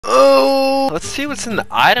Oh, let's see what's in the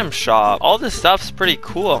item shop. All this stuff's pretty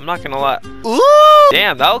cool, I'm not gonna lie. Ooh,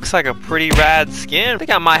 damn, that looks like a pretty rad skin. I think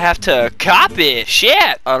I might have to copy.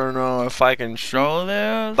 Shit, I don't know if I can show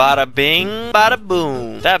this. Bada bing, bada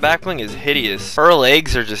boom. That back bling is hideous. Her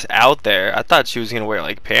legs are just out there. I thought she was gonna wear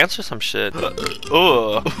like pants or some shit.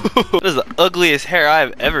 Ugh. That is the ugliest hair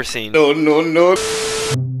I've ever seen. No, no, no.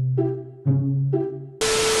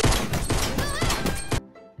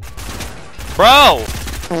 Bro!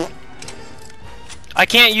 I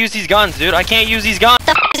can't use these guns, dude. I can't use these guns.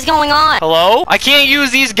 What the f is going on? Hello? I can't use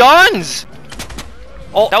these guns!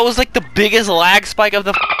 Oh, that was like the biggest lag spike of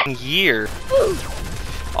the f***ing year.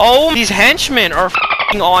 Oh, these henchmen are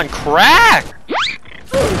f***ing on crack!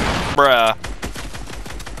 Bruh.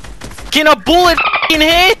 Can a bullet f***ing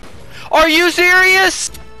hit? Are you serious?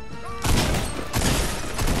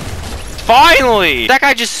 Finally! That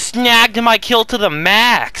guy just snagged my kill to the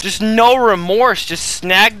max. Just no remorse. Just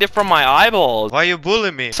snagged it from my eyeballs. Why you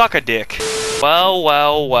bullying me? Suck a dick. Well,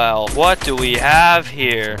 well, well. What do we have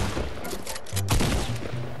here?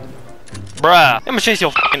 Bruh. I'm gonna chase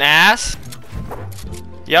your fucking ass.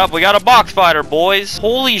 Yup, we got a box fighter, boys.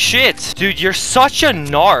 Holy shit. Dude, you're such a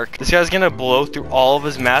narc. This guy's gonna blow through all of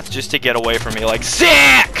his mats just to get away from me. Like,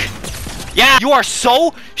 sick! Yeah, you are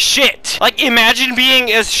so shit. Like, imagine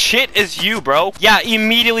being as shit as you, bro. Yeah,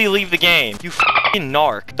 immediately leave the game. You fucking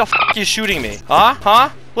narc. The fuck you shooting me? Huh?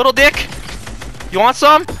 Huh? Little dick? You want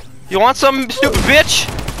some? You want some, stupid bitch?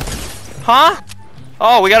 Huh?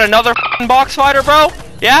 Oh, we got another fucking box fighter, bro?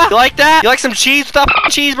 Yeah? You like that? You like some cheese with that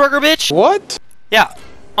cheeseburger, bitch? What? Yeah.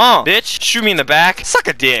 Bitch, shoot me in the back. Suck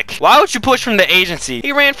a dick. Why would you push from the agency?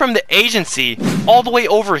 He ran from the agency all the way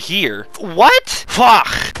over here. What?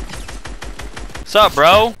 Fuck. What's up,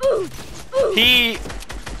 bro?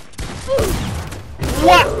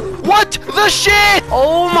 What? What the shit?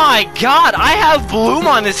 Oh my god, I have bloom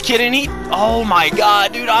on this kid and he... Oh my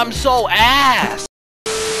god, dude, I'm so ass.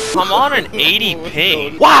 I'm on an 80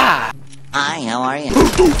 ping. Wow. Hi, how are you?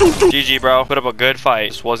 GG, bro. Put up a good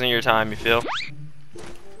fight. This wasn't your time, you feel?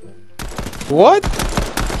 What?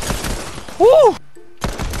 Woo!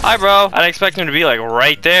 Hi, bro. I didn't expect him to be like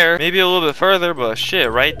right there. Maybe a little bit further, but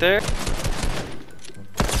shit, right there.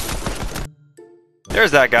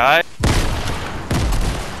 There's that guy.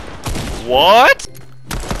 What?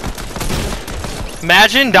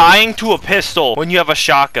 Imagine dying to a pistol when you have a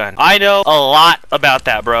shotgun. I know a lot about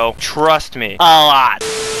that, bro. Trust me. A lot.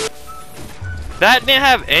 That didn't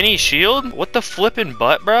have any shield? What the flippin'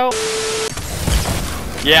 butt, bro?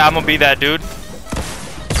 Yeah, I'm gonna be that dude.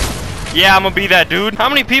 Yeah, I'm gonna be that dude. How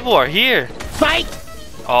many people are here? Fight!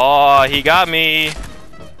 Oh, he got me.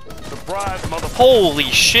 Surprise, motherfucker. Holy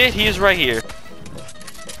shit, he is right here.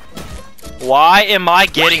 Why am I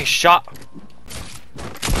getting shot?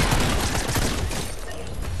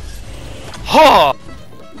 Huh!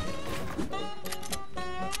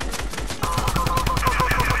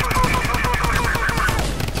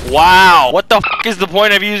 Wow! What the f is the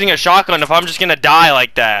point of using a shotgun if I'm just gonna die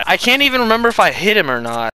like that? I can't even remember if I hit him or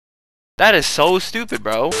not. That is so stupid,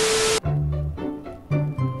 bro.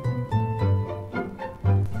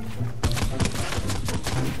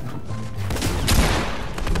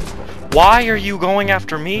 Why are you going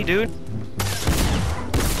after me, dude?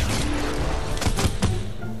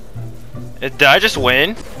 Did I just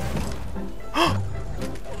win?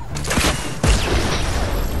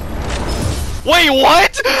 Wait,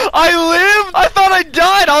 what? I lived? I thought I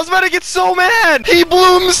died. I was about to get so mad. He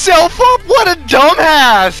blew himself up. What a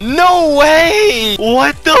dumbass. No way.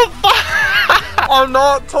 What the fuck? I'm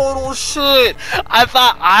not total shit. I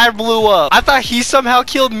thought I blew up. I thought he somehow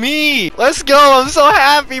killed me. Let's go. I'm so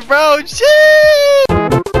happy, bro. Shit.